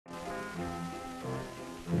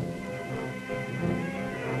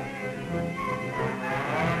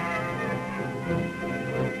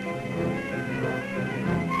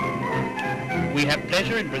We have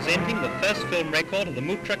pleasure in presenting the first film record of the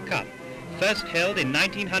Mutra Cup, first held in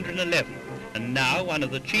 1911, and now one of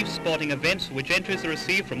the chief sporting events for which entries are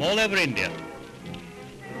received from all over India.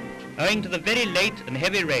 Owing to the very late and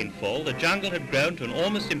heavy rainfall, the jungle had grown to an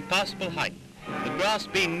almost impassable height, the grass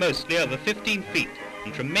being mostly over 15 feet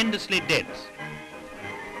and tremendously dense.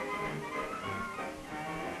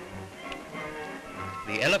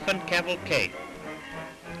 The elephant cavalcade.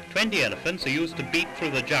 20 elephants are used to beat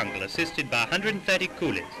through the jungle, assisted by 130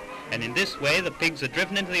 coolies, and in this way the pigs are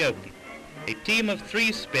driven into the open. A team of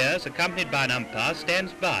 3 spears, accompanied by an umpire,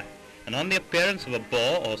 stands by, and on the appearance of a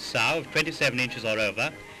boar or sow of 27 inches or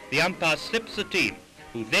over, the umpire slips the team,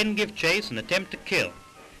 who then give chase and attempt to kill.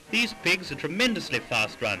 These pigs are tremendously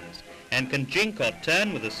fast runners, and can jink or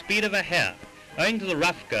turn with the speed of a hare. Owing to the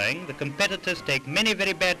rough going, the competitors take many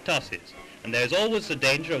very bad tosses, and there is always the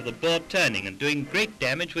danger of the boar turning and doing great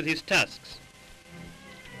damage with his tusks.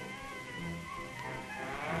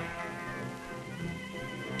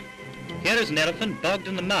 Here is an elephant bogged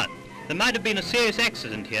in the mud. There might have been a serious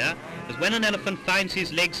accident here, as when an elephant finds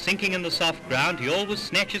his legs sinking in the soft ground, he always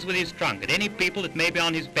snatches with his trunk at any people that may be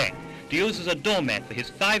on his back, to use as a doormat for his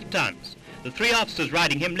 5 tons. The 3 officers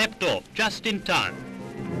riding him leapt off just in time.